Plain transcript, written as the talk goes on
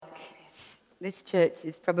This church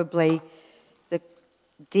is probably the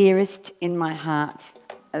dearest in my heart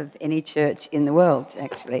of any church in the world,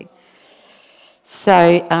 actually.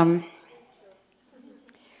 So,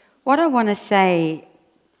 what I want to say,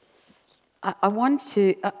 I want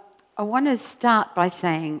to start by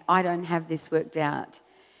saying I don't have this worked out.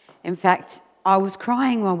 In fact, I was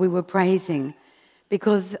crying while we were praising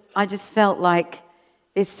because I just felt like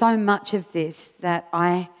there's so much of this that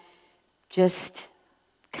I just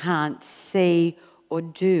can't see or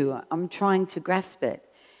do. I'm trying to grasp it,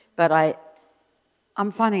 but I'm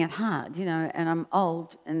finding it hard, and I'm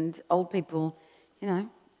old, and old people, No,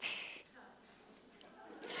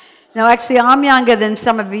 actually, I'm younger than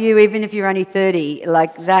some of you, even if you're only 30.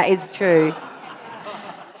 Like, that is true.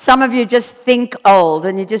 Some of you just think old,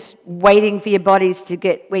 and you're just waiting for your bodies to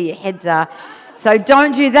get where your heads are. So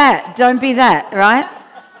don't do that. Don't be that, right?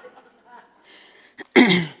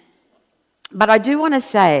 But I do want to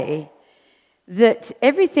say that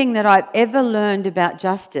everything that I've ever learned about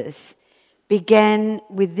justice began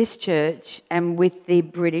with this church and with the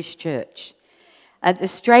British church. At the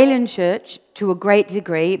Australian church, to a great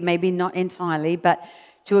degree, maybe not entirely, but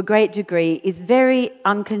to a great degree, is very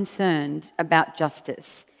unconcerned about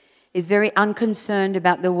justice, is very unconcerned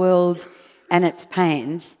about the world and its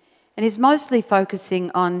pains, and is mostly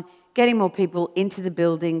focusing on getting more people into the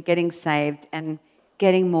building, getting saved, and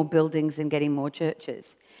getting more buildings and getting more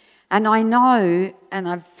churches. And I know, and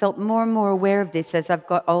I've felt more and more aware of this as I've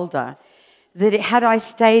got older, that had I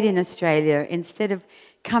stayed in Australia instead of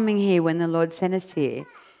coming here when the Lord sent us here,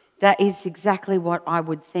 that is exactly what I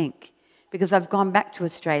would think, because I've gone back to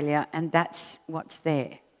Australia and that's what's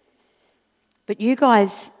there. But you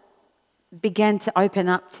guys began to open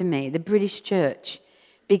up to me, the British church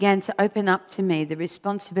began to open up to me the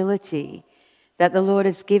responsibility that the Lord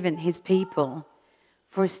has given his people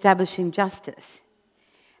for establishing justice.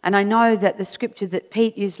 And I know that the scripture that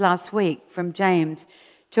Pete used last week from James,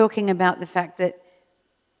 talking about the fact that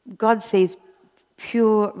God sees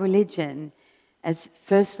pure religion as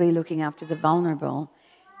firstly looking after the vulnerable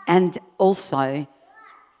and also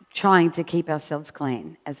trying to keep ourselves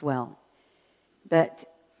clean as well. But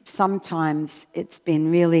sometimes it's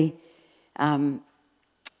been really,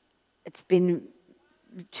 it's been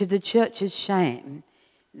to the church's shame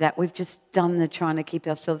that we've just done the trying to keep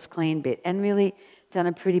ourselves clean bit and really done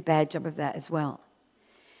a pretty bad job of that as well.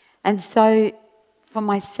 And so for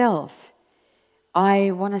myself,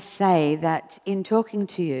 I want to say that in talking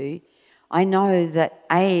to you, I know that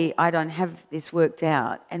A, I don't have this worked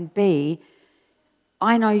out, and B,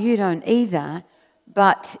 I know you don't either,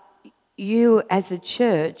 but you as a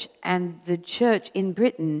church and the church in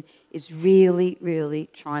Britain is really, really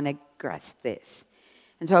trying to grasp this.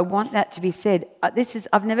 And so I want that to be said.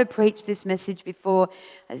 I've never preached this message before.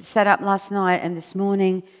 I sat up last night and this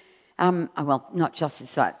morning, well, not just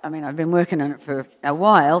this night. I mean, I've been working on it for a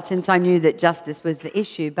while since I knew that justice was the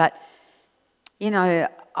issue. But,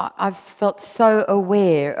 I've felt so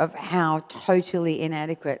aware of how totally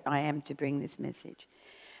inadequate I am to bring this message.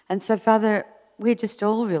 And so, Father, we're just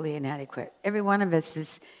all really inadequate. Every one of us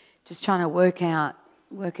is just trying to work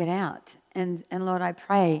it out. And Lord, I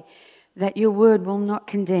pray that your word will not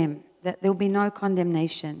condemn, that there will be no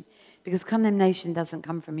condemnation, because condemnation doesn't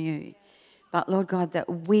come from you. But Lord God,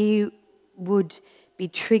 that we would be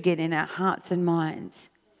triggered in our hearts and minds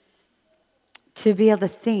to be able to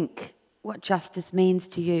think what justice means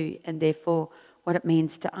to you and therefore what it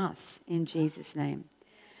means to us, in Jesus' name.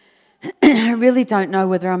 I really don't know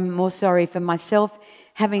whether I'm more sorry for myself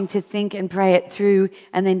having to think and pray it through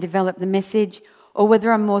and then develop the message, or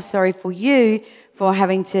whether I'm more sorry for you for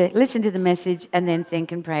having to listen to the message and then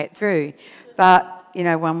think and pray it through. But,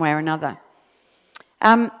 one way or another.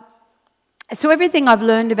 So everything I've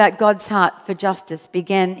learned about God's heart for justice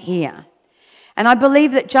began here. And I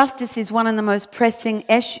believe that justice is one of the most pressing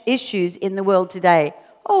issues in the world today.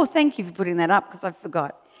 Oh, thank you for putting that up, because I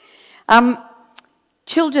forgot.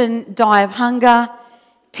 Children die of hunger.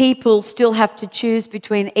 People still have to choose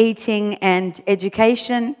between eating and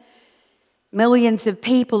education. Millions of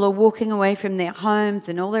people are walking away from their homes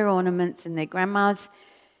and all their ornaments and their grandma's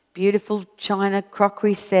beautiful china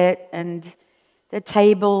crockery set and the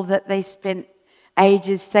table that they spent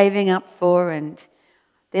ages saving up for and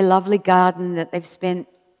their lovely garden that they've spent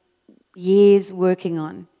years working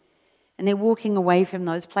on. And they're walking away from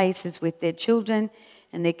those places with their children,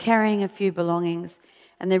 and they're carrying a few belongings,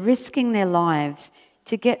 and they're risking their lives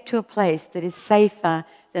to get to a place that is safer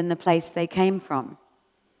than the place they came from.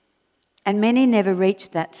 And many never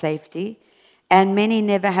reach that safety, and many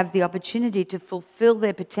never have the opportunity to fulfill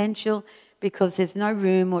their potential because there's no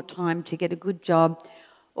room or time to get a good job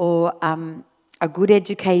or a good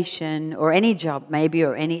education or any job maybe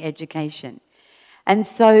or any education. And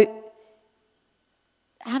so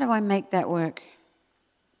how do I make that work?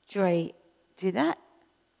 Joy, do that?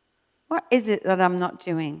 What is it that I'm not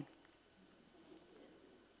doing?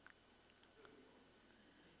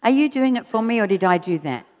 Are you doing it for me or did I do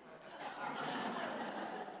that?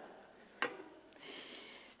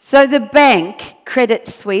 So the bank, Credit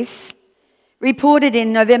Suisse, reported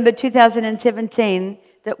in November 2017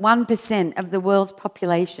 that 1% of the world's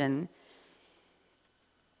population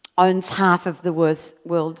owns half of the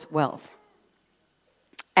world's wealth.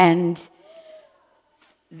 And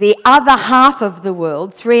the other half of the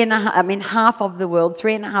world, half of the world,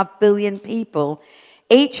 3.5 billion people,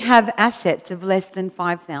 each have assets of less than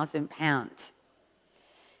 £5,000.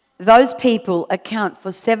 Those people account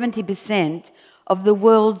for 70% of the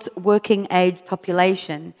world's working age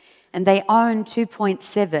population, and they own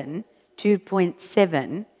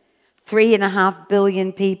 3.5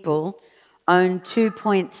 billion people own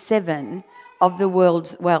 2.7 of the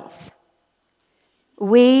world's wealth.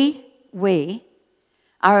 We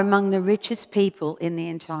are among the richest people in the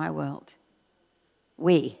entire world.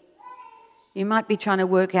 You might be trying to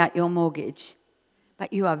work out your mortgage,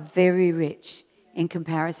 but you are very rich in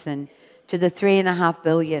comparison to the 3.5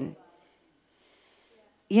 billion.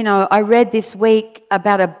 You know, I read this week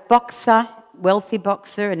about a boxer, wealthy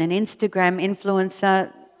boxer, and an Instagram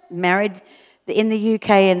influencer married in the UK,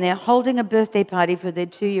 and they're holding a birthday party for their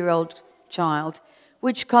 2-year-old child,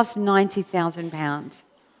 which cost £90,000.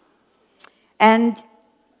 And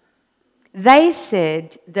they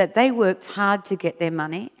said that they worked hard to get their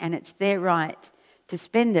money and it's their right to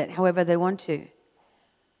spend it however they want to.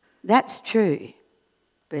 That's true,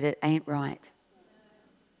 but it ain't right.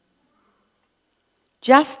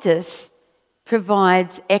 Justice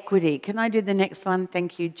provides equity. Can I do the next one?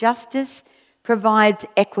 Thank you. Justice provides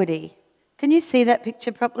equity. Can you see that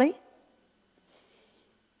picture properly?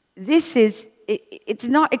 It's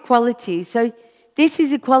not equality. So this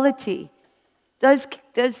is equality. Those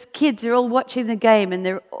kids are all watching the game and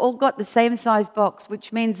they're all got the same size box,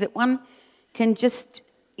 which means that one can just,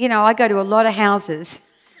 I go to a lot of houses.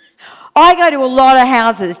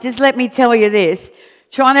 Just let me tell you this,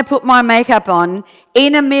 trying to put my makeup on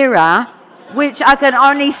in a mirror, which I can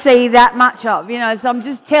only see that much of, so I'm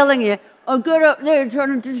just telling you, I got up there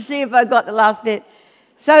trying to see if I got the last bit.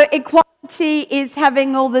 So equality is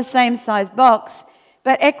having all the same size box,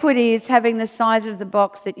 but equity is having the size of the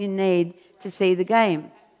box that you need to see the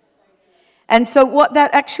game. And so what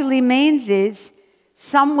that actually means is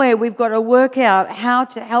somewhere we've got to work out how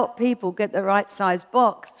to help people get the right size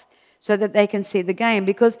box so that they can see the game,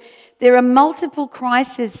 because there are multiple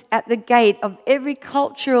crises at the gate of every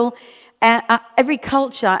culture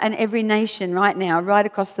and every nation right now, right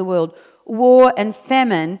across the world. War and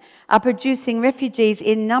famine are producing refugees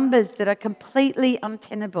in numbers that are completely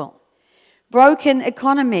untenable. Broken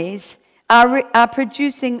economies are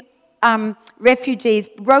producing refugees.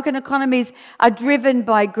 Broken economies are driven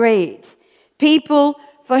by greed. People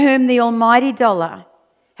for whom the almighty dollar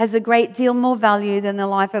has a great deal more value than the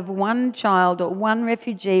life of one child or one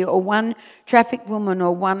refugee or one trafficked woman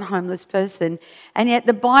or one homeless person. And yet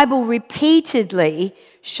the Bible repeatedly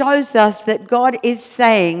shows us that God is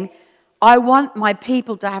saying, I want my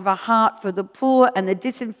people to have a heart for the poor and the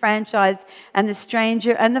disenfranchised and the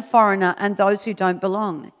stranger and the foreigner and those who don't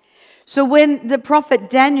belong. So when the prophet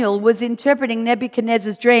Daniel was interpreting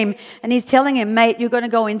Nebuchadnezzar's dream and he's telling him, mate, you're going to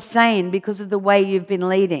go insane because of the way you've been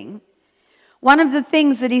leading, one of the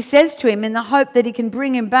things that he says to him in the hope that he can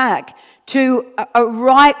bring him back to a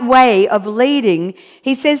right way of leading,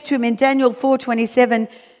 he says to him in Daniel 4:27,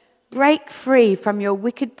 break free from your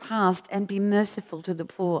wicked past and be merciful to the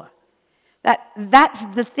poor. That's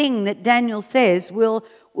the thing that Daniel says will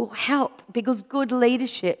help, because good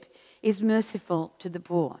leadership is merciful to the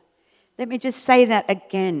poor. Let me just say that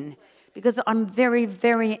again, because I'm very,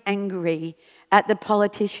 very angry at the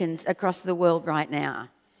politicians across the world right now.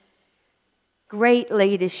 Great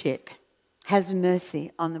leadership has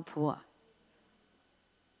mercy on the poor.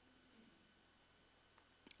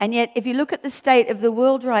 And yet, if you look at the state of the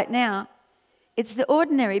world right now, it's the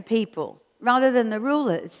ordinary people, rather than the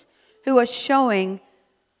rulers, who are showing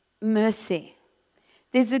mercy.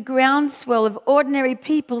 There's a groundswell of ordinary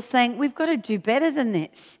people saying, we've got to do better than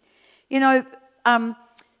this.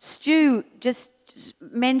 Stu just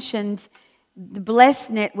mentioned the Bless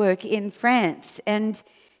Network in France. And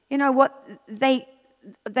you know what? They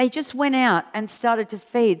just went out and started to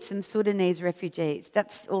feed some Sudanese refugees.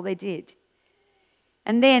 That's all they did.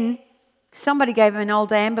 And then somebody gave them an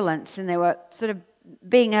old ambulance and they were sort of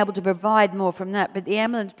being able to provide more from that, but the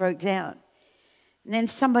ambulance broke down. And then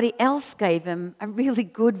somebody else gave them a really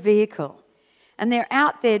good vehicle. And they're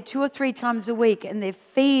out there 2 or 3 times a week and they're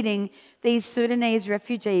feeding these Sudanese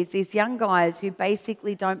refugees, these young guys who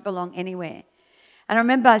basically don't belong anywhere. And I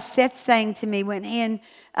remember Seth saying to me when he and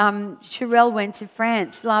Sherelle went to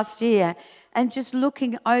France last year and just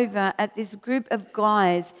looking over at this group of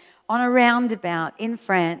guys on a roundabout in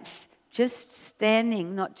France, just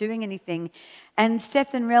standing, not doing anything. And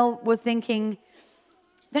Seth and Rel were thinking,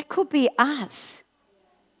 that could be us.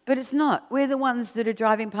 But it's not. We're the ones that are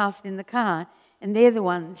driving past in the car, and they're the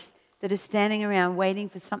ones that are standing around waiting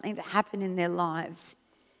for something to happen in their lives.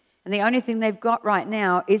 And the only thing they've got right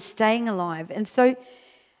now is staying alive. And so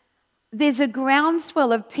there's a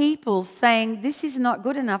groundswell of people saying this is not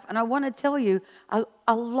good enough. And I want to tell you,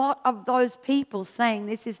 a lot of those people saying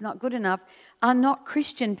this is not good enough are not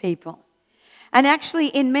Christian people. And actually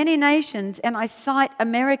in many nations, and I cite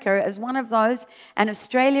America as one of those and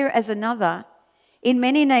Australia as another, in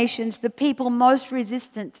many nations, the people most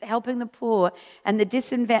resistant to helping the poor and the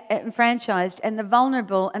disenfranchised and the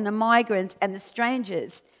vulnerable and the migrants and the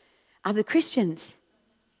strangers are the Christians.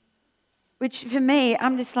 Which for me,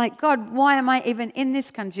 I'm just like, God, why am I even in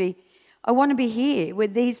this country? I want to be here where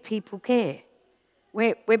these people care,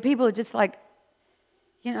 where people are just like,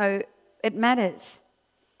 it matters.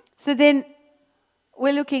 So then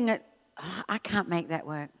we're looking at, I can't make that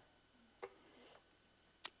work.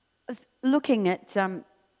 Looking at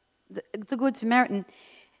the Good Samaritan,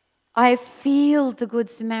 I feel the Good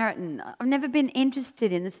Samaritan. I've never been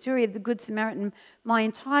interested in the story of the Good Samaritan my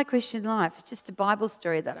entire Christian life. It's just a Bible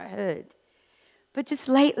story that I heard. But just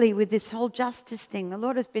lately with this whole justice thing, the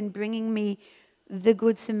Lord has been bringing me the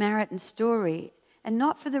Good Samaritan story, and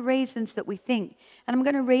not for the reasons that we think. And I'm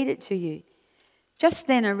going to read it to you. Just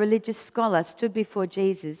then a religious scholar stood before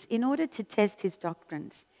Jesus in order to test his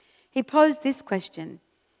doctrines. He posed this question: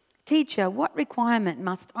 Teacher, what requirement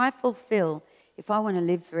must I fulfill if I want to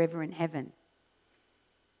live forever in heaven?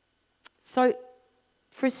 So,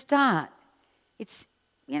 for a start, it's,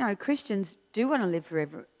 Christians do want to live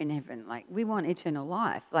forever in heaven. Like, we want eternal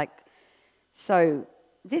life. So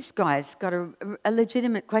this guy's got a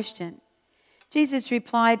legitimate question. Jesus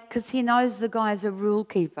replied, because he knows the guy's a rule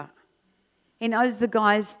keeper. He knows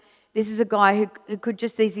this is a guy who could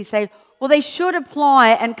just easily say, well, they should apply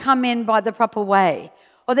and come in by the proper way.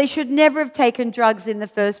 Or they should never have taken drugs in the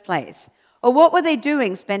first place. Or what were they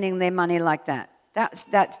doing spending their money like that?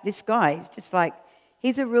 That's this guy. He's just like,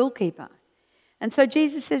 he's a rule keeper. And so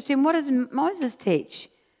Jesus says to him, what does Moses teach?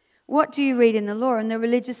 What do you read in the law? And the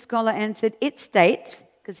religious scholar answered, it states,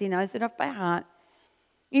 because he knows it off by heart,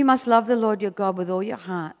 you must love the Lord your God with all your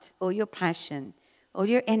heart, all your passion, all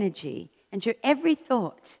your energy, and your every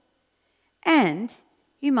thought. And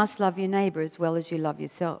you must love your neighbour as well as you love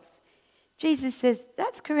yourself. Jesus says,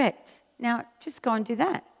 that's correct. Now, just go and do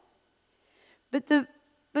that. But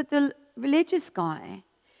the religious guy,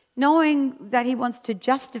 knowing that he wants to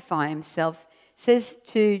justify himself, says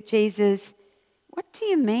to Jesus, what do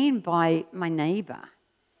you mean by my neighbour?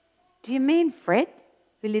 Do you mean Fred,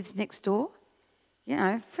 who lives next door?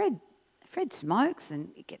 Fred smokes and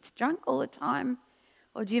he gets drunk all the time.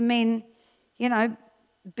 Or do you mean,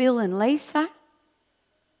 Bill and Lisa?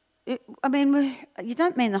 You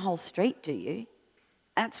don't mean the whole street, do you?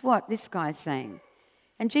 That's what this guy's saying.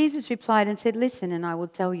 And Jesus replied and said, listen, and I will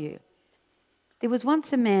tell you. There was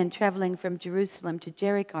once a man travelling from Jerusalem to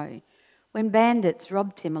Jericho when bandits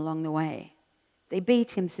robbed him along the way. They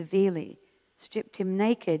beat him severely, stripped him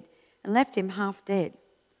naked, and left him half dead.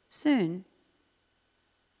 Soon,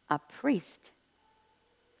 a priest,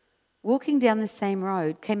 walking down the same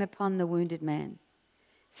road, came upon the wounded man.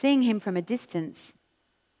 Seeing him from a distance,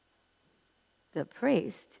 the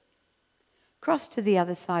priest crossed to the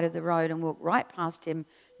other side of the road and walked right past him,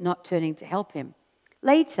 not turning to help him.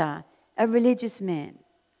 Later, a religious man,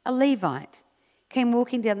 a Levite, came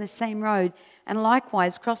walking down the same road and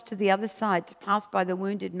likewise crossed to the other side to pass by the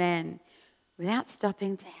wounded man without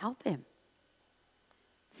stopping to help him.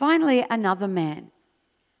 Finally, another man,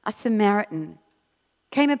 a Samaritan,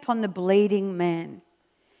 came upon the bleeding man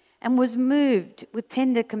and was moved with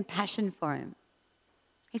tender compassion for him.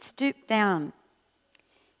 He stooped down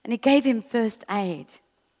and he gave him first aid.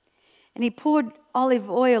 And he poured olive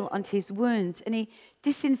oil onto his wounds and he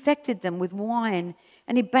disinfected them with wine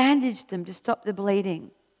and he bandaged them to stop the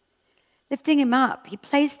bleeding. Lifting him up, he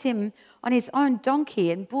placed him on his own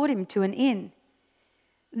donkey and brought him to an inn.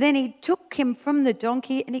 Then he took him from the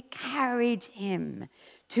donkey and he carried him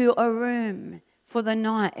to a room for the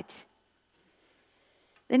night.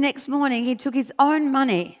 The next morning, he took his own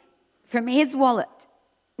money from his wallet,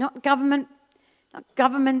 not government, Not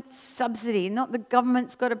government subsidy, not the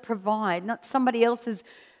government's got to provide, not somebody else's,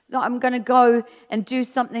 no, I'm going to go and do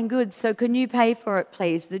something good, so can you pay for it,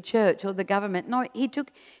 please, the church or the government? No, he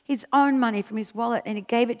took his own money from his wallet and he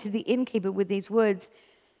gave it to the innkeeper with these words,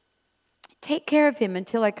 take care of him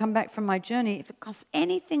until I come back from my journey. If it costs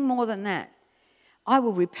anything more than that, I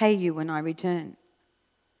will repay you when I return.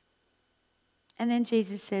 And then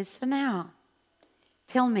Jesus says, so now,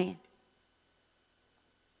 tell me,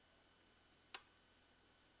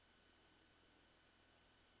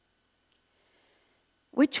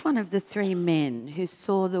 which one of the three men who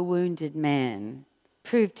saw the wounded man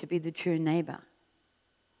proved to be the true neighbour?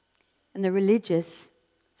 And the religious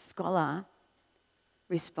scholar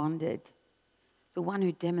responded, the one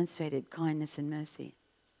who demonstrated kindness and mercy.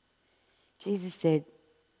 Jesus said,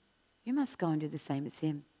 you must go and do the same as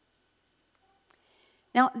him.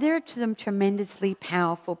 Now, there are some tremendously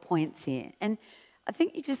powerful points here. And I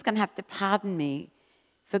think you're just going to have to pardon me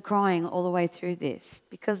for crying all the way through this,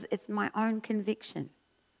 because it's my own conviction.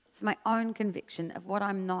 It's my own conviction of what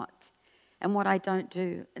I'm not and what I don't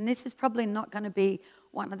do. And this is probably not going to be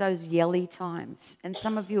one of those yelly times. And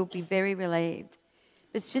some of you will be very relieved.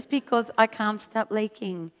 It's just because I can't stop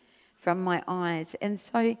leaking from my eyes. And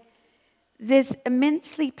so there's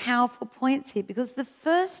immensely powerful points here, because the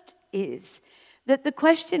first is that the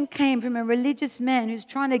question came from a religious man who's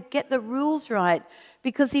trying to get the rules right,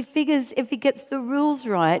 because he figures if he gets the rules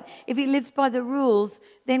right, if he lives by the rules,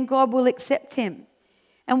 then God will accept him.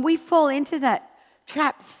 And we fall into that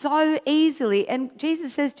trap so easily. And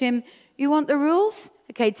Jesus says to him, you want the rules?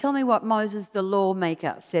 Okay, tell me what Moses, the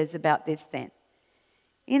lawmaker, says about this then.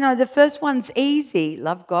 You know, the first one's easy,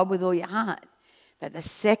 love God with all your heart. But the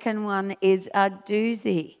second one is a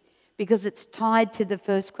doozy, because it's tied to the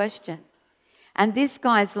first question. And this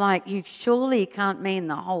guy's like, you surely can't mean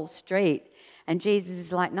the whole street. And Jesus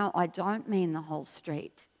is like, no, I don't mean the whole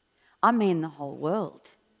street. I mean the whole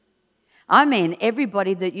world. I mean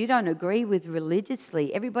everybody that you don't agree with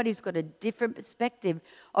religiously, everybody who's got a different perspective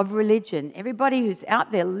of religion, everybody who's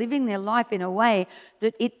out there living their life in a way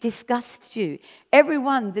that it disgusts you,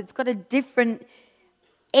 everyone that's got a different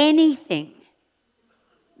anything,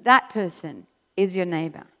 that person is your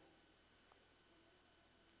neighbour.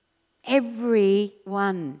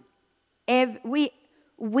 Everyone.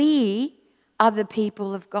 We are the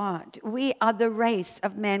people of God. We are the race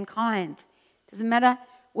of mankind. Doesn't matter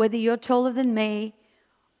whether you're taller than me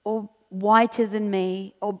or whiter than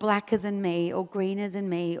me or blacker than me or greener than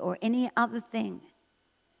me or any other thing.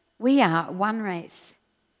 We are one race.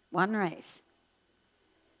 One race.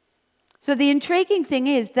 So the intriguing thing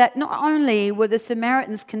is that not only were the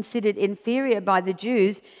Samaritans considered inferior by the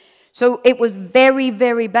Jews, so it was very,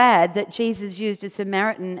 very bad that Jesus used a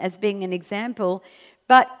Samaritan as being an example.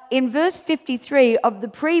 But in verse 53 of the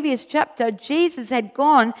previous chapter, Jesus had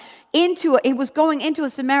he was going into a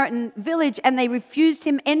Samaritan village and they refused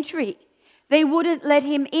him entry. They wouldn't let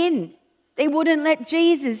him in. They wouldn't let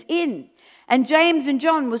Jesus in. And James and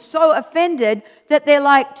John were so offended that they're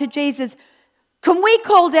like to Jesus, can we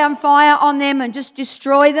call down fire on them and just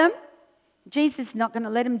destroy them? Jesus is not going to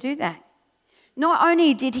let them do that. Not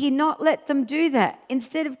only did he not let them do that,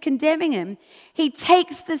 instead of condemning him, he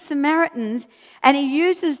takes the Samaritans and he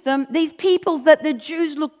uses them, these people that the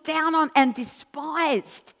Jews looked down on and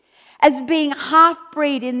despised, as being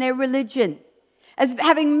half-breed in their religion, as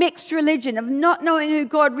having mixed religion, of not knowing who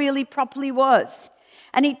God really properly was.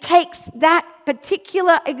 And he takes that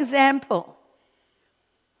particular example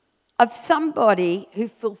of somebody who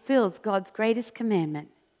fulfills God's greatest commandment,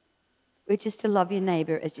 which is to love your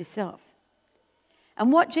neighbour as yourself.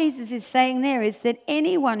 And what Jesus is saying there is that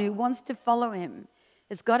anyone who wants to follow him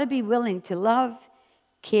has got to be willing to love,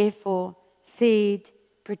 care for, feed,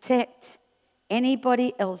 protect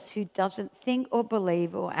anybody else who doesn't think or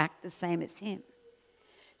believe or act the same as him.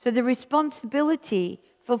 So the responsibility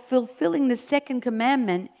for fulfilling the second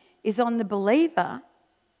commandment is on the believer,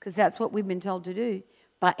 because that's what we've been told to do,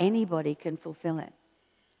 but anybody can fulfill it.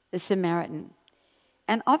 The Samaritan.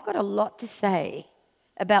 And I've got a lot to say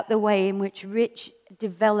about the way in which rich,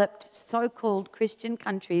 developed, so-called Christian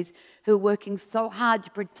countries who are working so hard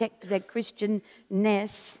to protect their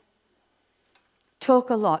Christianness talk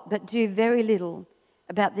a lot but do very little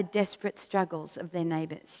about the desperate struggles of their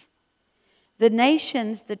neighbours. The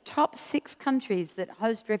nations, the top 6 countries that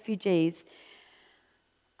host refugees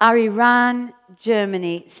are Iran,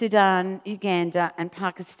 Germany, Sudan, Uganda and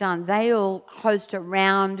Pakistan. They all host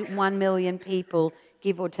around 1 million people,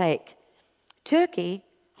 give or take. Turkey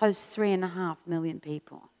hosts 3.5 million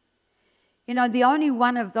people. You know, the only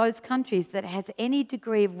one of those countries that has any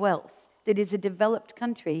degree of wealth that is a developed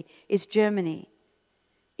country is Germany.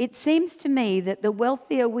 it seems to me that the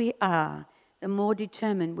wealthier we are, the more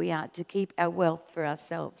determined we are to keep our wealth for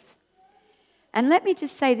ourselves. And let me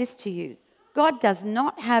just say this to you. God does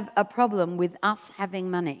not have a problem with us having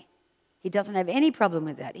money. He doesn't have any problem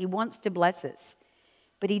with that. He wants to bless us.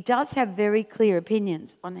 But he does have very clear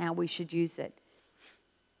opinions on how we should use it.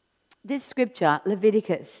 This scripture,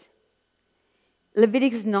 Leviticus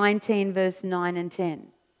 19, verse 9 and 10.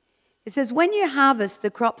 It says, when you harvest the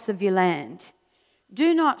crops of your land,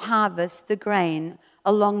 do not harvest the grain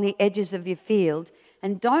along the edges of your field,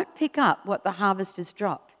 and don't pick up what the harvesters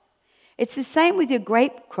drop. It's the same with your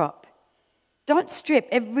grape crop. Don't strip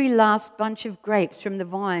every last bunch of grapes from the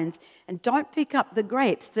vines, and don't pick up the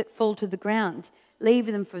grapes that fall to the ground. Leave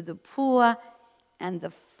them for the poor and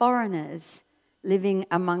the foreigners living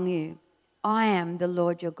among you. I am the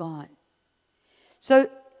Lord your God. So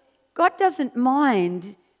God doesn't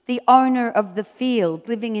mind the owner of the field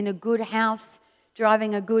living in a good house,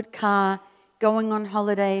 driving a good car, going on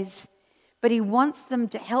holidays, but he wants them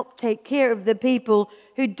to help take care of the people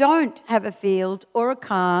who don't have a field or a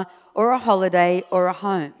car or a holiday or a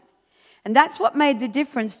home. And that's what made the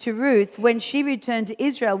difference to Ruth when she returned to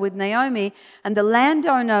Israel with Naomi, and the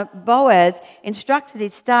landowner Boaz instructed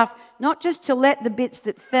his staff not just to let the bits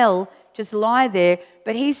that fell just lie there,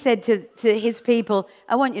 but he said to his people,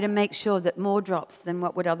 I want you to make sure that more drops than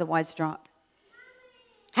what would otherwise drop.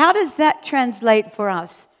 How does that translate for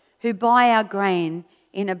us who buy our grain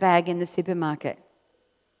in a bag in the supermarket?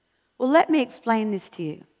 Well, let me explain this to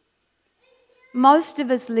you. Most of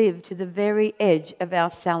us live to the very edge of our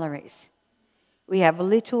salaries. We have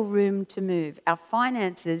little room to move. Our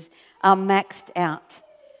finances are maxed out.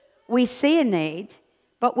 We see a need,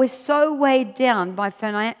 but we're so weighed down by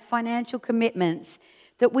financial commitments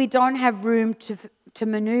that we don't have room to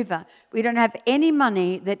maneuver. We don't have any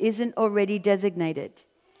money that isn't already designated.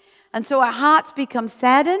 And so our hearts become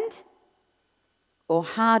saddened or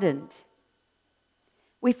hardened.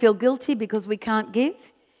 We feel guilty because we can't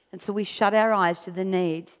give, and so we shut our eyes to the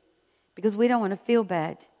need because we don't want to feel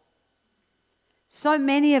bad. So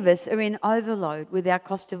many of us are in overload with our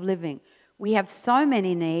cost of living. We have so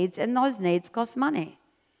many needs, and those needs cost money.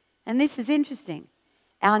 And this is interesting.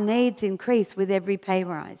 Our needs increase with every pay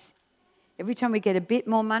rise. Every time we get a bit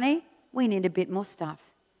more money, we need a bit more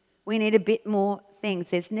stuff. We need a bit more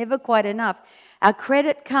things. There's never quite enough. Our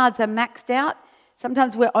credit cards are maxed out.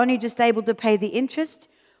 Sometimes we're only just able to pay the interest.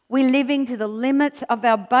 We're living to the limits of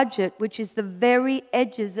our budget, which is the very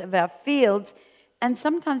edges of our fields, and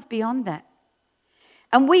sometimes beyond that.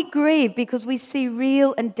 And we grieve because we see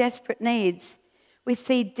real and desperate needs. We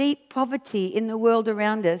see deep poverty in the world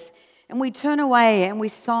around us, and we turn away and we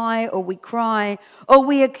sigh or we cry or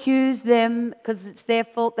we accuse them because it's their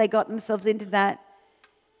fault they got themselves into that.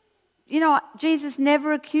 You know, Jesus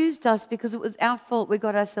never accused us because it was our fault we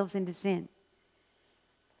got ourselves into sin.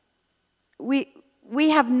 We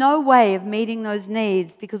have no way of meeting those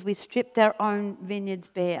needs because we stripped our own vineyards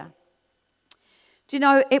bare. Do you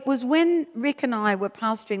know, it was when Rick and I were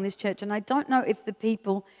pastoring this church, and I don't know if the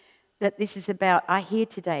people that this is about are here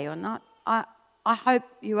today or not. I hope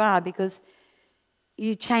you are, because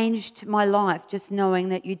you changed my life just knowing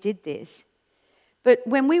that you did this. But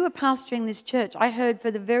when we were pastoring this church, I heard for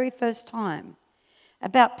the very first time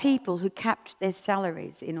about people who capped their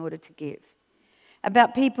salaries in order to give.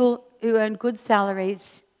 About people who earned good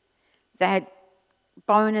salaries, they had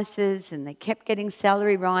bonuses and they kept getting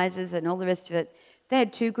salary rises and all the rest of it. They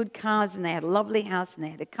had 2 good cars and they had a lovely house and they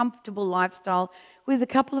had a comfortable lifestyle with a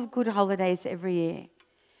couple of good holidays every year.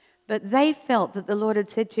 But they felt that the Lord had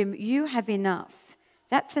said to him, you have enough.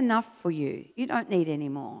 That's enough for you. You don't need any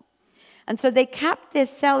more. And so they capped their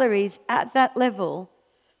salaries at that level,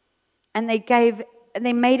 and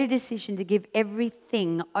they made a decision to give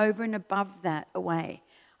everything over and above that away.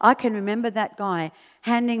 I can remember that guy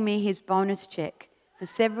handing me his bonus check for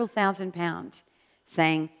several £1,000s,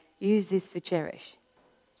 saying, use this for Cherish.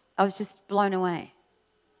 I was just blown away.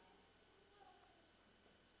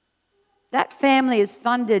 That family has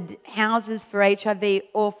funded houses for HIV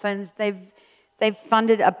orphans. They've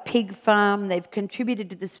funded a pig farm. They've contributed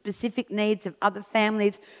to the specific needs of other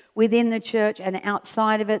families within the church and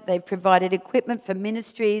outside of it. They've provided equipment for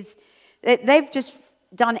ministries. They've just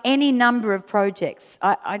done any number of projects.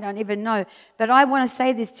 I don't even know. But I want to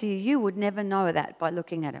say this to you. You would never know that by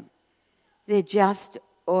looking at them. They're just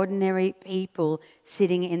ordinary people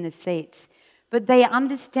sitting in the seats. But they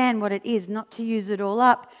understand what it is not to use it all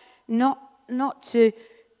up, not to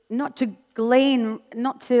glean,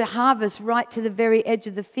 not to harvest right to the very edge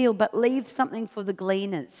of the field, but leave something for the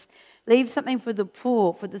gleaners. Leave something for the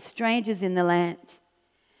poor, for the strangers in the land.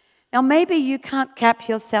 Now, maybe you can't cap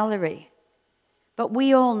your salary, But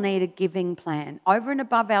we all need a giving plan over and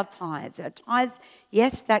above our tithes. Our tithes,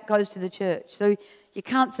 yes, that goes to the church. So you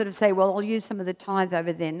can't sort of say, well, I'll use some of the tithe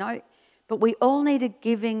over there. No, but we all need a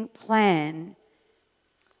giving plan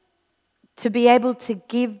to be able to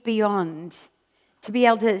give beyond, to be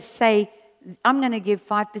able to say, I'm going to give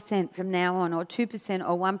 5% from now on, or 2%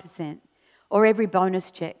 or 1%, or every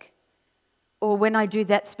bonus check, or when I do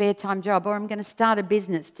that spare time job, or I'm going to start a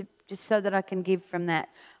business just so that I can give from that.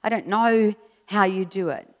 I don't know how you do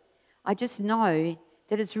it. I just know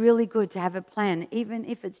that it's really good to have a plan, even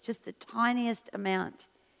if it's just the tiniest amount,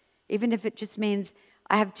 even if it just means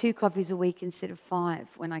I have 2 coffees a week instead of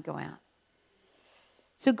 5 when I go out.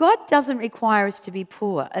 So God doesn't require us to be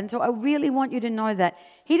poor. And so I really want you to know that.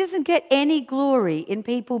 He doesn't get any glory in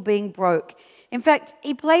people being broke. In fact,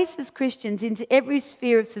 he places Christians into every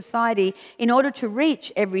sphere of society in order to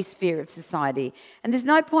reach every sphere of society. And there's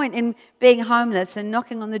no point in being homeless and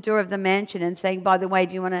knocking on the door of the mansion and saying, by the way,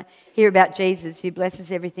 do you want to hear about Jesus who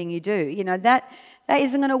blesses everything you do? You know, that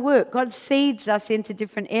isn't going to work. God seeds us into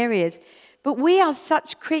different areas. But we are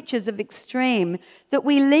such creatures of extreme that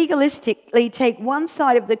we legalistically take one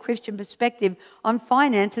side of the Christian perspective on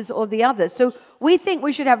finances or the other. So we think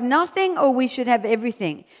we should have nothing or we should have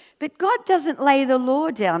everything. But God doesn't lay the law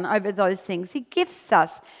down over those things. He gifts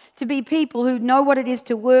us to be people who know what it is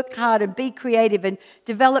to work hard and be creative and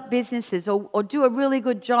develop businesses or do a really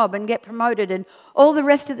good job and get promoted and all the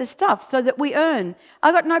rest of the stuff so that we earn.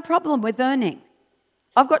 I've got no problem with earning.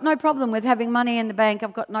 I've got no problem with having money in the bank.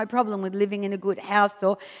 I've got no problem with living in a good house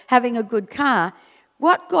or having a good car.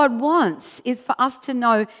 What God wants is for us to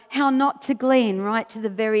know how not to glean right to the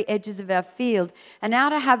very edges of our field and how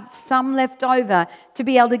to have some left over to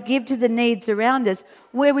be able to give to the needs around us,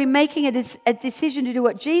 where we're making a decision to do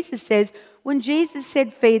what Jesus says when Jesus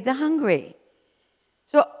said, feed the hungry.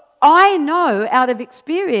 So I know out of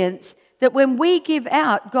experience that when we give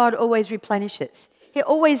out, God always replenishes. He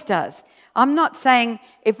always does. I'm not saying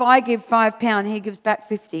if I give £5, he gives back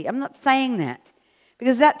 50. I'm not saying that,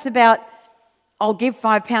 because that's about I'll give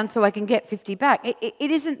 £5 so I can get 50 back. It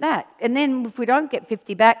isn't that. And then if we don't get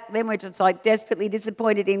 50 back, then we're just like desperately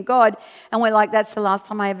disappointed in God and we're like, that's the last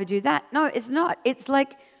time I ever do that. No, it's not. It's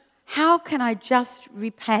like, how can I just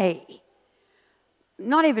repay?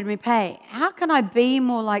 Not even repay. How can I be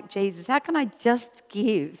more like Jesus? How can I just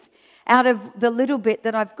give out of the little bit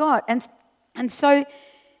that I've got? And so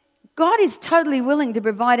God is totally willing to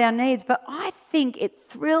provide our needs, but I think it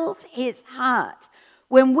thrills his heart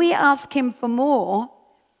when we ask him for more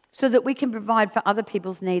so that we can provide for other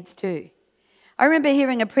people's needs too. I remember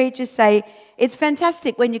hearing a preacher say, it's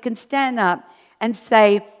fantastic when you can stand up and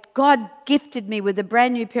say, God gifted me with a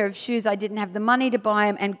brand new pair of shoes. I didn't have the money to buy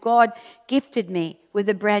them, and God gifted me with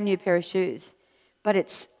a brand new pair of shoes. But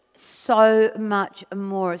it's so much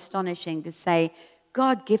more astonishing to say,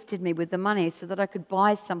 God gifted me with the money so that I could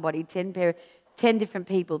buy somebody 10 different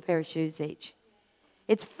people a pair of shoes each.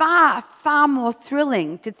 It's far, far more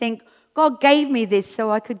thrilling to think, God gave me this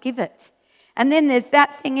so I could give it. And then there's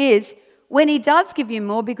that thing is, when he does give you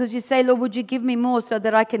more, because you say, Lord, would you give me more so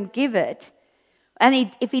that I can give it?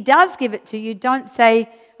 And if he does give it to you, don't say,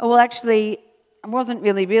 oh, well, actually, I wasn't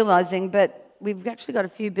really realizing, but we've actually got a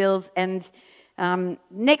few bills, and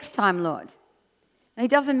next time, Lord. He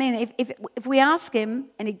doesn't mean if we ask him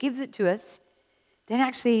and he gives it to us, then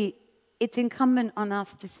actually it's incumbent on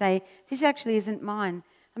us to say, this actually isn't mine.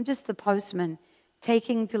 I'm just the postman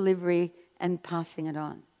taking delivery and passing it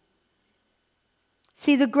on.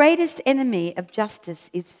 See, the greatest enemy of justice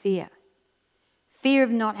is fear. Fear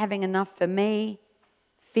of not having enough for me,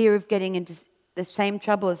 fear of getting into the same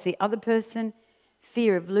trouble as the other person,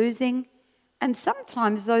 fear of losing. And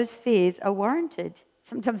sometimes those fears are warranted.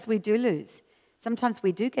 Sometimes we do lose. Sometimes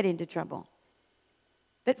we do get into trouble.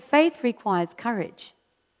 But faith requires courage.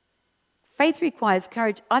 Faith requires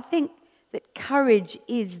courage. I think that courage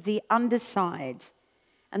is the underside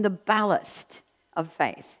and the ballast of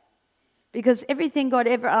faith. Because everything God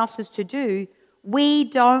ever asks us to do, we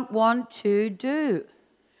don't want to do.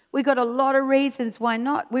 We've got a lot of reasons why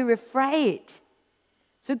not. We're afraid.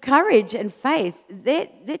 So courage and faith,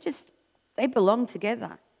 they belong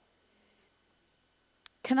together.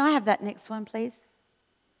 Can I have that next one, please?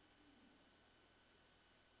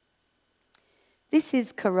 This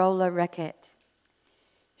is Carola Rackett.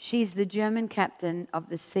 She's the German captain of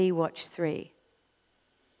the Sea-Watch 3.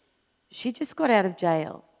 She just got out of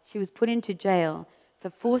jail. She was put into jail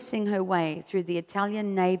for forcing her way through the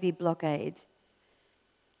Italian Navy blockade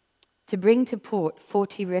to bring to port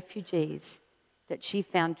 40 refugees that she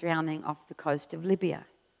found drowning off the coast of Libya.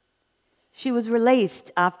 She was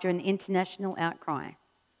released after an international outcry.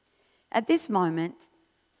 At this moment,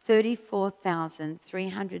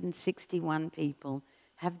 34,361 people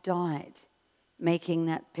have died making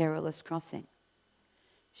that perilous crossing.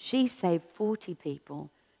 She saved 40 people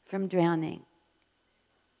from drowning.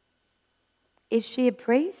 Is she a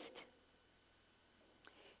priest?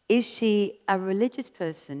 Is she a religious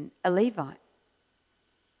person, a Levite?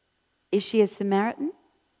 Is she a Samaritan?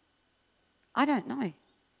 I don't know.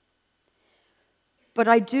 But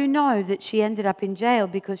I do know that she ended up in jail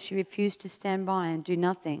because she refused to stand by and do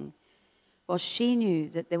nothing, while she knew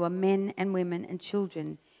that there were men and women and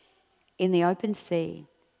children in the open sea,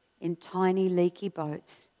 in tiny leaky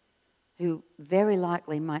boats, who very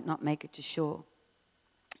likely might not make it to shore.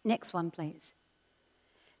 Next one, please.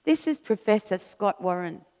 This is Professor Scott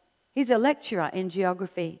Warren. He's a lecturer in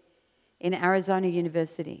geography in Arizona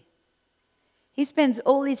University. He spends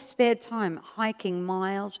all his spare time hiking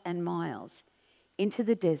miles and miles into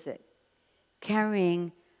the desert,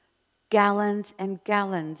 carrying gallons and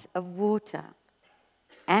gallons of water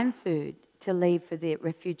and food to leave for the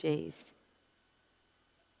refugees.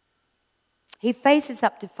 He faces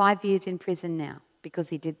up to 5 years in prison now because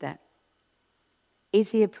he did that.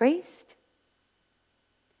 Is he a priest?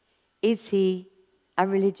 Is he a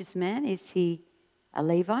religious man? Is he a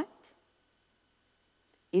Levite?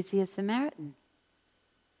 Is he a Samaritan?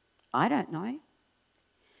 I don't know.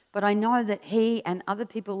 But I know that he and other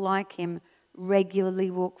people like him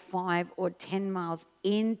regularly walk 5 or 10 miles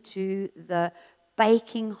into the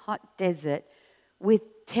baking hot desert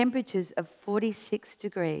with temperatures of 46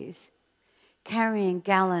 degrees, carrying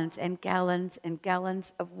gallons and gallons and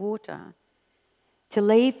gallons of water to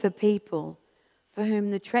leave for people for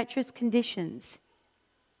whom the treacherous conditions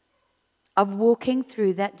of walking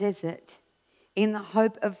through that desert in the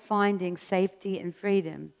hope of finding safety and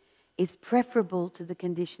freedom is preferable to the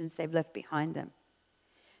conditions they've left behind them.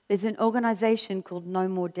 There's an organization called No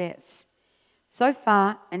More Deaths. So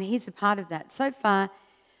far, and he's a part of that, so far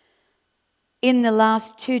in the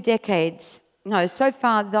last 2 decades,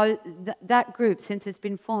 that group, since it's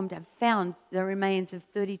been formed, have found the remains of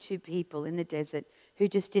 32 people in the desert who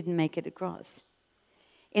just didn't make it across.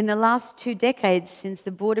 In the last 2 decades, since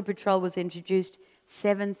the Border Patrol was introduced,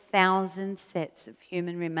 7,000 sets of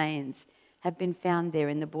human remains have been found there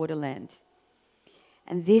in the borderland.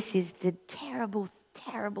 And this is the terrible,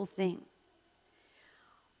 terrible thing.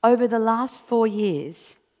 Over the last 4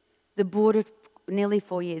 years, nearly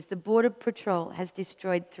 4 years, the Border Patrol has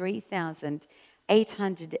destroyed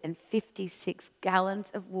 3,856 gallons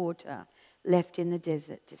of water left in the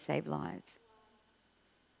desert to save lives.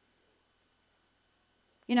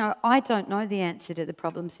 You know, I don't know the answer to the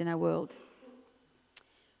problems in our world.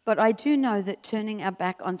 But I do know that turning our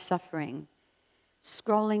back on suffering,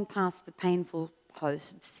 scrolling past the painful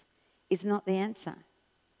posts, is not the answer.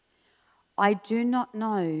 I do not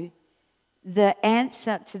know the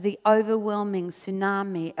answer to the overwhelming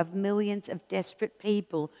tsunami of millions of desperate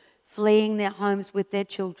people fleeing their homes with their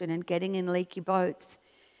children and getting in leaky boats,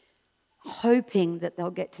 hoping that they'll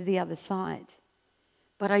get to the other side.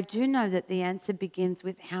 But I do know that the answer begins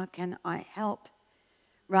with how can I help,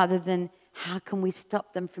 rather than how can we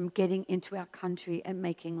stop them from getting into our country and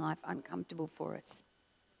making life uncomfortable for us.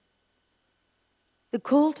 The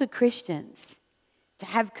call to Christians to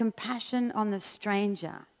have compassion on the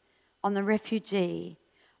stranger, on the refugee,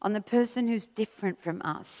 on the person who's different from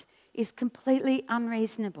us is completely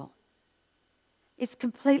unreasonable. It's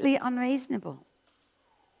completely unreasonable.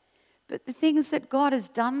 But the things that God has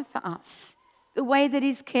done for us, the way that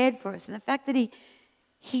He's cared for us, and the fact that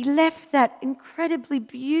He left that incredibly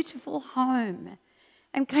beautiful home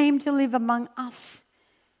and came to live among us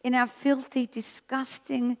in our filthy,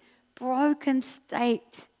 disgusting, broken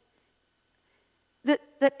state, that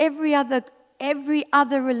every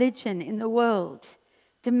other religion in the world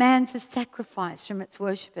demands a sacrifice from its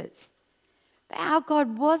worshippers. But our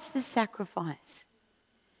God was the sacrifice.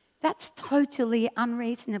 That's totally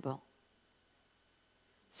unreasonable.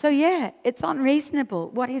 So yeah, it's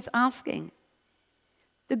unreasonable what He's asking.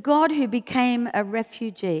 The God who became a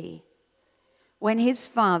refugee when his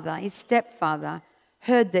father, his stepfather,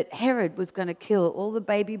 heard that Herod was going to kill all the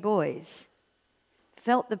baby boys,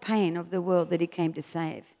 felt the pain of the world that He came to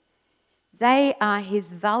save. They are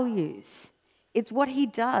His values. It's what He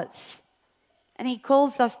does. And He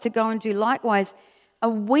calls us to go and do likewise.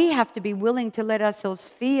 And we have to be willing to let ourselves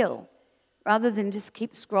feel rather than just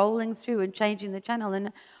keep scrolling through and changing the channel.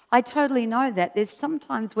 And I totally know that. There's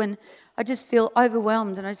sometimes when I just feel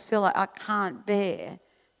overwhelmed and I just feel like I can't bear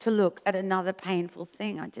to look at another painful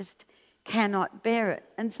thing. I just cannot bear it.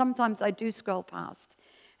 And sometimes I do scroll past.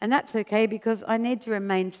 And that's okay because I need to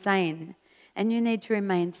remain sane and you need to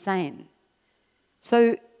remain sane.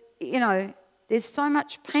 So, you know, There's so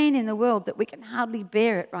much pain in the world that we can hardly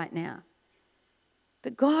bear it right now.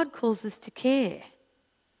 But God calls us to care.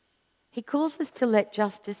 He calls us to let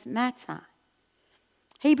justice matter.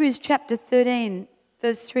 Hebrews chapter 13,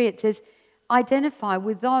 verse 3, it says, identify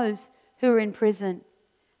with those who are in prison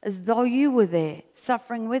as though you were there,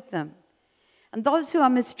 suffering with them. And those who are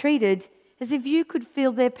mistreated, as if you could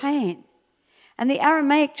feel their pain. And the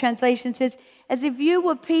Aramaic translation says, as if you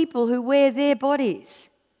were people who wear their bodies.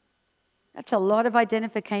 That's a lot of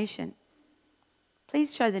identification.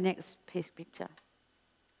 Please show the next picture.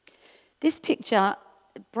 This picture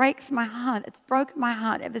breaks my heart. It's broken my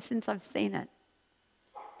heart ever since I've seen it.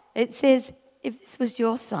 It says, if this was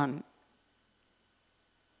your son,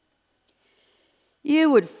 you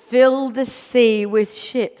would fill the sea with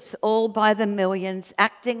ships all by the millions,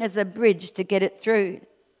 acting as a bridge to get it through.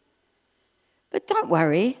 But don't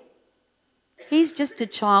worry. He's just a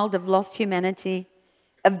child of lost humanity,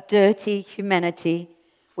 of dirty humanity,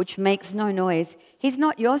 which makes no noise. He's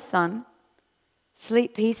not your son.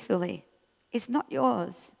 Sleep peacefully. It's not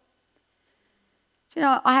yours. Do you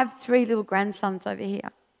know, I have 3 little grandsons over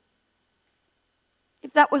here.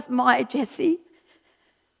 If that was my Jesse,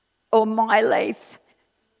 or my Laith,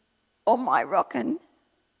 or my Rockin',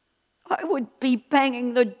 I would be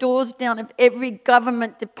banging the doors down of every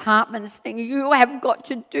government department saying, you have got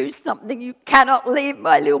to do something. You cannot leave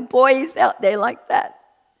my little boys out there like that.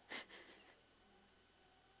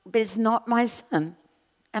 But it's not my son,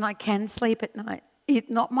 and I can sleep at night. He's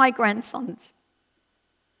not my grandsons.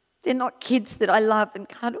 They're not kids that I love and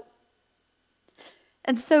cuddle.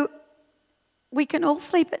 And so we can all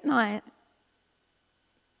sleep at night.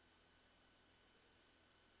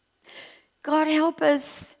 God help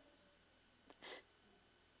us.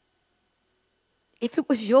 If it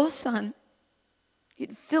was your son,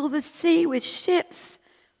 you'd fill the sea with ships,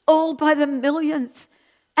 all by the millions,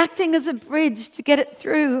 acting as a bridge to get it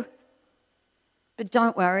through. But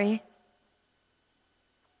don't worry.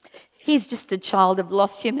 He's just a child of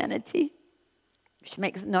lost humanity, which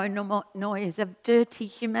makes no noise, of dirty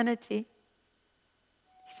humanity.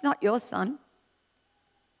 He's not your son.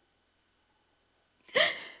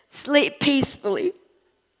 Sleep peacefully.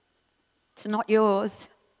 It's not yours.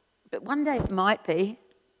 But one day it might be.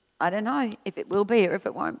 I don't know if it will be or if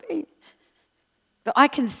it won't be. But I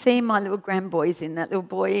can see my little grandboys in that little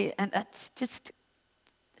boy, and that's just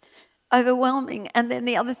overwhelming. And then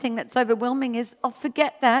the other thing that's overwhelming is I'll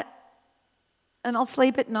forget that, and I'll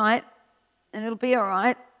sleep at night, and it'll be all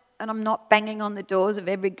right, and I'm not banging on the doors of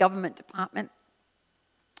every government department.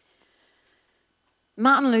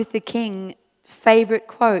 Martin Luther King's favourite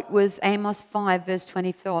quote was Amos 5, verse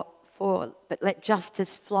 24, but let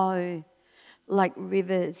justice flow like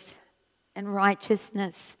rivers and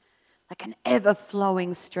righteousness like an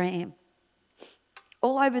ever-flowing stream.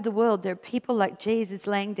 All over the world, there are people like Jesus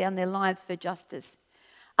laying down their lives for justice.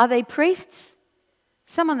 Are they priests?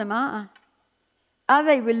 Some of them are. Are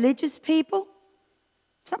they religious people?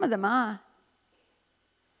 Some of them are.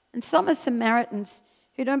 And some are Samaritans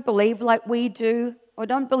who don't believe like we do or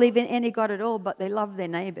don't believe in any God at all, but they love their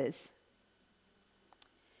neighbours.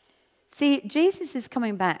 See, Jesus is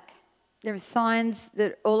coming back. There are signs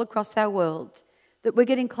that all across our world that we're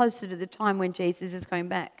getting closer to the time when Jesus is coming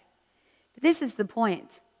back. But this is the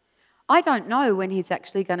point. I don't know when he's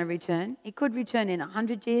actually going to return. He could return in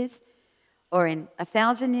 100 years or in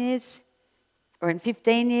 1,000 years or in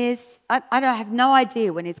 15 years. I have no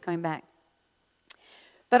idea when he's coming back.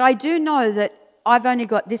 But I do know that I've only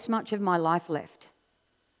got this much of my life left.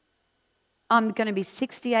 I'm going to be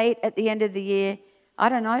 68 at the end of the year. I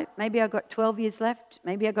don't know, maybe I've got 12 years left.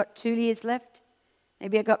 Maybe I've got 2 years left.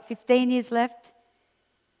 Maybe I've got 15 years left.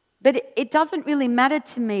 But it doesn't really matter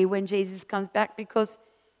to me when Jesus comes back, because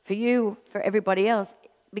for you, for everybody else,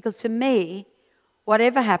 because for me,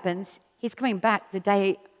 whatever happens, he's coming back the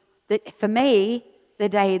day that, for me, the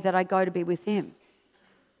day that I go to be with him.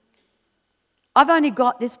 I've only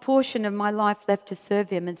got this portion of my life left to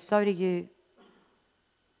serve him, and so do you.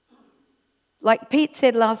 Like Pete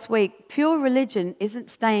said last week, pure religion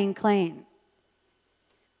isn't staying clean.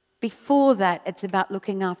 Before that, it's about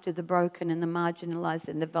looking after the broken and the marginalised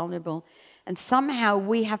and the vulnerable. And somehow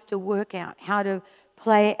we have to work out how to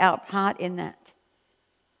play our part in that.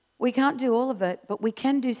 We can't do all of it, but we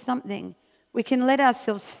can do something. We can let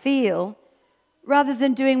ourselves feel, rather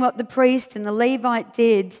than doing what the priest and the Levite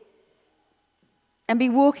did, and be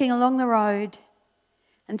walking along the road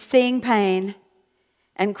and seeing pain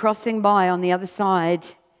and crossing by on the other side,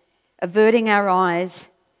 averting our eyes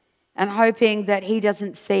and hoping that he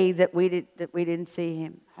doesn't see that we didn't see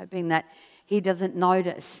him, hoping that he doesn't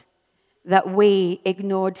notice that we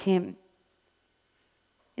ignored him.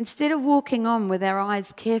 Instead of walking on with our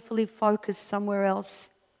eyes carefully focused somewhere else,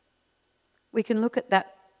 we can look at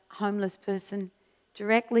that homeless person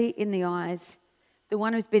directly in the eyes, the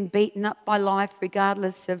one who's been beaten up by life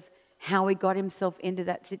regardless of how he got himself into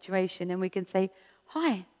that situation, and we can say,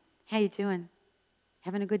 "Hi, how you doing?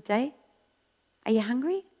 Having a good day? Are you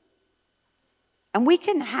hungry?" And we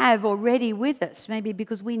can have already with us, maybe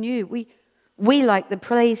because we knew, we like the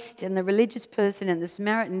priest and the religious person and the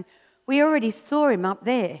Samaritan, we already saw him up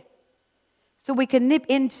there. So we can nip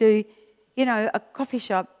into, a coffee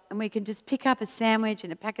shop and we can just pick up a sandwich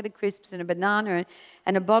and a packet of crisps and a banana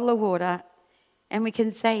and a bottle of water, and we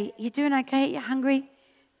can say, "You doing okay? You hungry?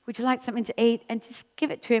 Would you like something to eat?" And just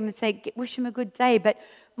give it to him and say, wish him a good day. But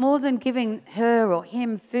more than giving her or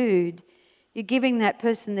him food, you're giving that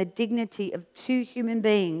person the dignity of two human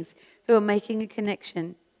beings who are making a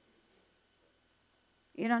connection.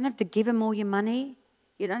 You don't have to give them all your money.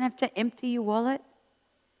 You don't have to empty your wallet.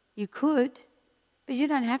 You could, but you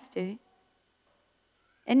don't have to.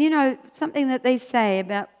 And something that they say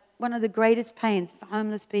about one of the greatest pains for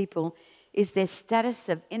homeless people is their status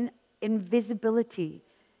of invisibility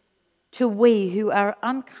to we who are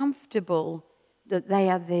uncomfortable that they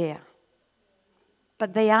are there.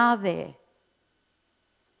 But they are there.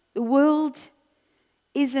 The world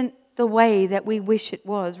isn't the way that we wish it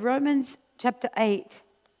was. Romans chapter 8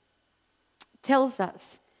 tells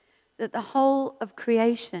us that the whole of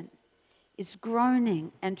creation is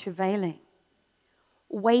groaning and travailing,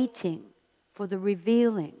 waiting for the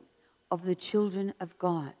revealing of the children of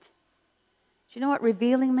God. Do you know what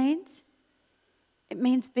revealing means? It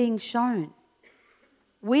means being shown.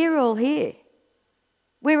 We're all here.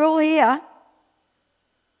 We're all here.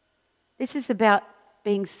 This is about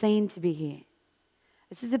being seen to be here.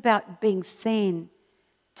 This is about being seen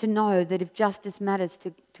to know that if justice matters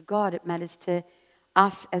to God, it matters to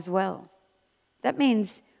us as well. That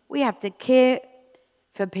means we have to care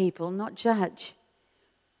for people, not judge.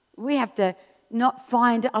 We have to not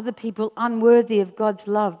find other people unworthy of God's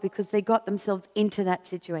love because they got themselves into that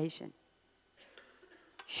situation.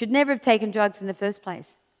 Should never have taken drugs in the first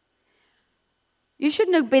place. You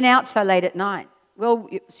shouldn't have been out so late at night. Well,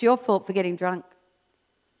 it's your fault for getting drunk.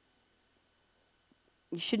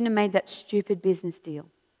 You shouldn't have made that stupid business deal.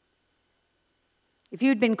 If you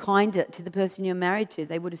had been kinder to the person you're married to,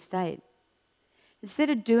 they would have stayed. Instead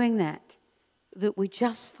of doing that we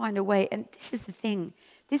just find a way. And this is the thing.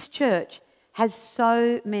 This church has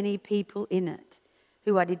so many people in it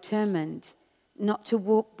who are determined not to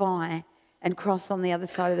walk by and cross on the other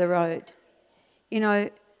side of the road.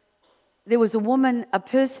 There was a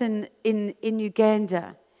person in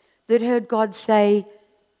Uganda that heard God say,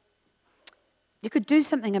 "You could do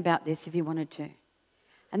something about this if you wanted to."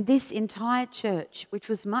 And this entire church, which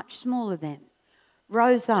was much smaller then,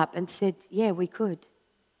 rose up and said, "Yeah, we could."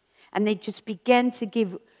 And they just began to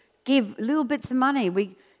give little bits of money.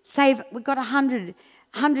 We got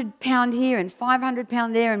 £100 here and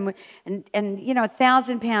 £500 there and £1,000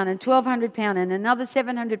 and £1,200 and another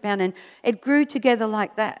 £700, and it grew together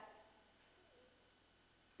like that.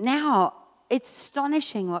 Now it's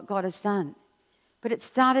astonishing what God has done, but it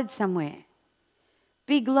started somewhere.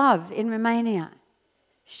 Big Love in Romania,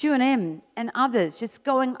 Stu and Em and others just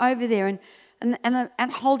going over there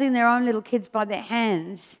and holding their own little kids by their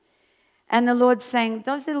hands. And the Lord's saying,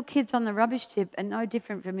 those little kids on the rubbish tip are no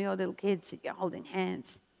different from your little kids that you're holding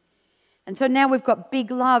hands. And so now we've got Big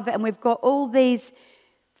Love, and we've got all these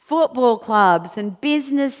football clubs and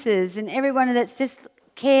businesses and everyone that just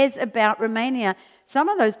cares about Romania. Some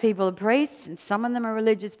of those people are priests and some of them are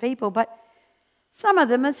religious people, but some of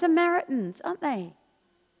them are Samaritans, aren't they?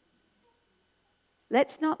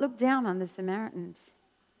 Let's not look down on the Samaritans.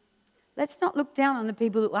 Let's not look down on the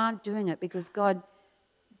people who aren't doing it because God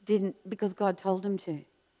told them to.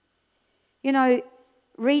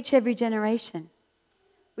 Reach every generation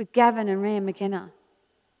with Gavin and Rhea McKenna.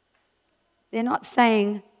 They're not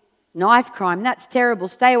saying knife crime, that's terrible,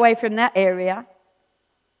 stay away from that area.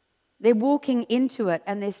 They're walking into it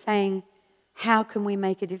and they're saying, how can we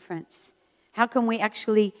make a difference? How can we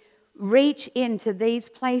actually reach into these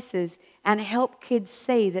places and help kids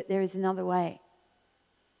see that there is another way?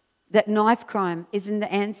 That knife crime isn't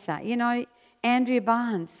the answer. Andrea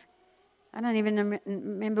Barnes, I don't even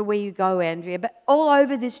remember where you go, Andrea, but all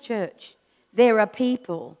over this church, there are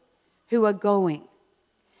people who are going,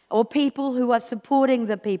 or people who are supporting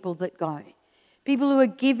the people that go, people who are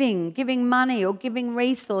giving money or giving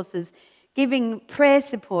resources, giving prayer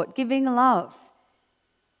support, giving love,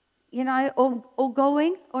 or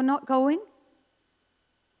going or not going.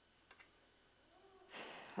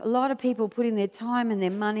 A lot of people putting their time and their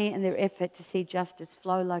money and their effort to see justice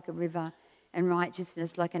flow like a river and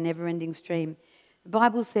righteousness like a never-ending stream. The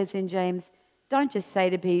Bible says in James, don't just say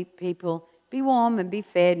to people, be warm and be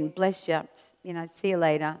fed and bless you. See you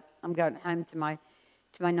later. I'm going home to my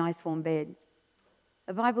nice warm bed.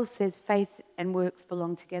 The Bible says faith and works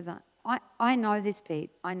belong together. I know this,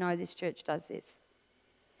 Pete. I know this church does this.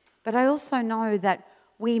 But I also know that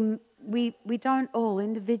we don't all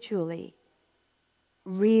individually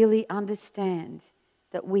really understand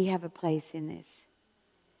that we have a place in this.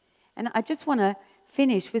 And I just want to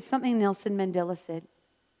finish with something Nelson Mandela said.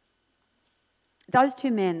 Those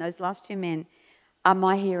last two men, are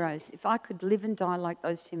my heroes. If I could live and die like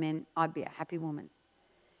those two men, I'd be a happy woman.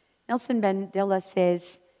 Nelson Mandela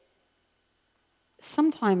says,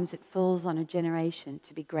 sometimes it falls on a generation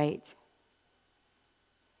to be great.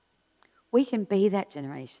 We can be that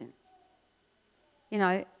generation.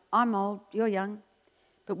 I'm old, you're young,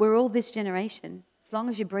 but we're all this generation. As long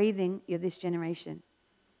as you're breathing, you're this generation.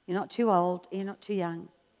 You're not too old, you're not too young.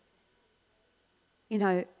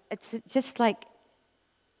 It's just like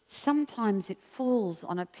sometimes it falls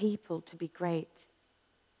on a people to be great.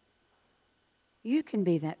 You can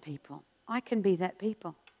be that people. I can be that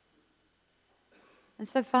people. And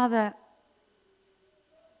so, Father,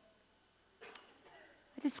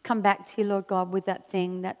 I just come back to you, Lord God, with that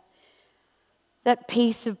thing, that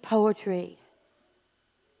piece of poetry.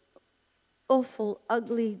 Awful,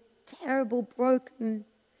 ugly, terrible, broken,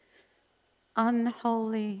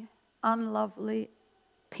 unholy, unlovely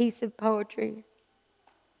piece of poetry.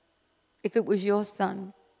 If it was your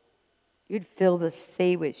son, you'd fill the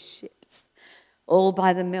sea with ships, all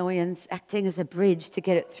by the millions, acting as a bridge to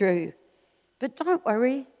get it through. But don't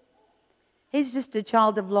worry. He's just a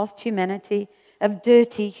child of lost humanity, of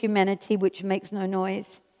dirty humanity which makes no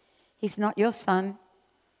noise. He's not your son.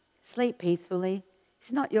 Sleep peacefully.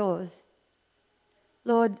 He's not yours.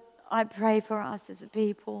 Lord, I pray for us as a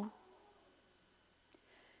people.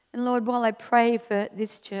 And Lord, while I pray for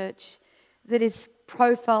this church that is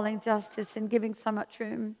profiling justice and giving so much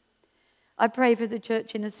room, I pray for the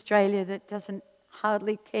church in Australia that doesn't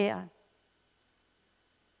hardly care.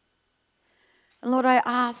 And Lord, I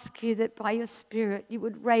ask you that by your Spirit you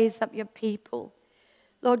would raise up your people.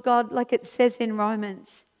 Lord God, like it says in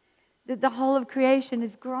Romans, that the whole of creation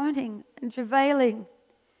is groaning and travailing,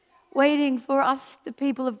 waiting for us, the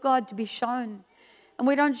people of God, to be shown. And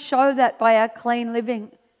we don't show that by our clean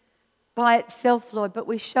living by itself, Lord, but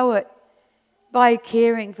we show it by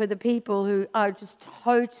caring for the people who are just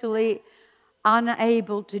totally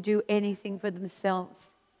unable to do anything for themselves.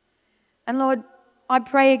 And Lord, I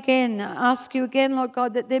pray again, I ask you again, Lord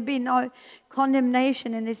God, that there be no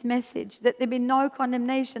condemnation in this message, that there be no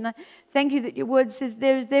condemnation. I thank you that your word says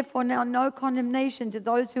there is therefore now no condemnation to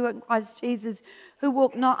those who are in Christ Jesus, who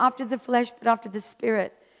walk not after the flesh but after the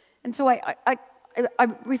Spirit. And so I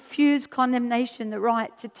refuse condemnation, the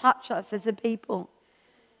right to touch us as a people.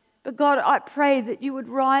 But God, I pray that you would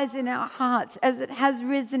rise in our hearts as it has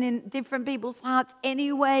risen in different people's hearts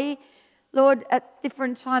anyway, Lord, at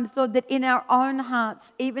different times, Lord, that in our own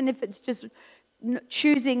hearts, even if it's just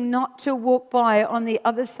choosing not to walk by on the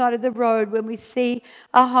other side of the road when we see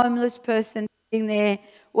a homeless person sitting there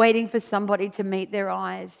waiting for somebody to meet their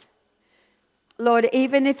eyes. Lord,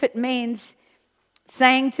 even if it means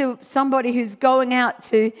saying to somebody who's going out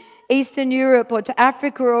to Eastern Europe or to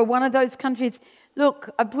Africa or one of those countries, look,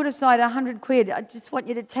 I put aside 100 quid. I just want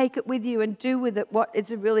you to take it with you and do with it what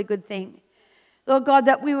is a really good thing. Lord God,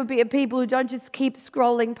 that we would be a people who don't just keep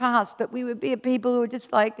scrolling past, but we would be a people who are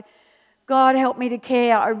just like, God, help me to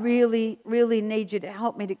care. I really, really need you to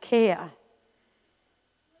help me to care.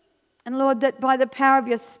 And Lord, that by the power of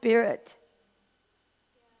your Spirit,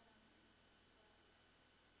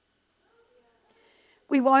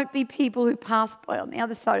 we won't be people who pass by on the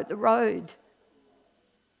other side of the road.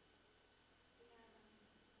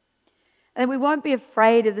 And we won't be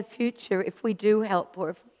afraid of the future if we do help or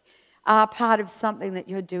if we are part of something that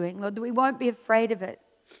you're doing. Lord, that we won't be afraid of it.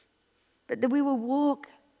 But that we will walk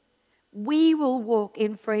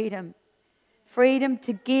in freedom. Freedom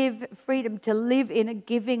to give, freedom to live in a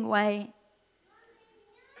giving way.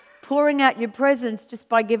 Pouring out your presence just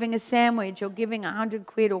by giving a sandwich or giving 100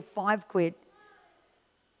 quid or 5 quid.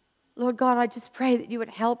 Lord God, I just pray that you would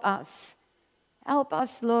help us. Help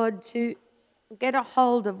us, Lord, to get a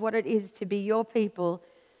hold of what it is to be your people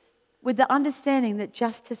with the understanding that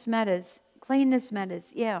justice matters, cleanness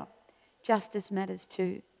matters, justice matters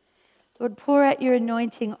too. Lord, pour out your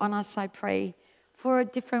anointing on us, I pray, for a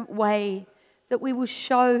different way, that we will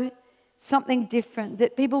show something different,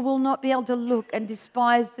 that people will not be able to look and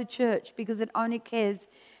despise the church because it only cares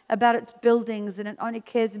about its buildings and it only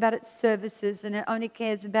cares about its services and it only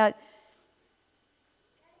cares about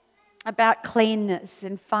about cleanness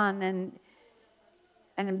and fun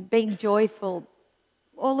and being joyful,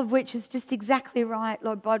 all of which is just exactly right,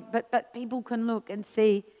 Lord God. But people can look and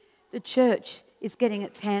see the church is getting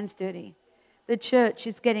its hands dirty. The church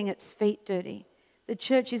is getting its feet dirty. The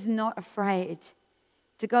church is not afraid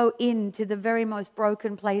to go into the very most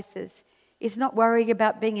broken places. It's not worrying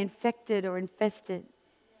about being infected or infested.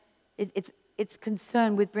 It's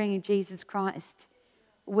concerned with bringing Jesus Christ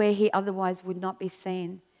where he otherwise would not be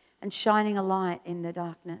seen and shining a light in the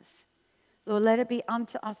darkness. Lord, let it be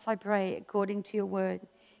unto us, I pray, according to your word,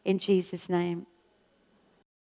 in Jesus' name.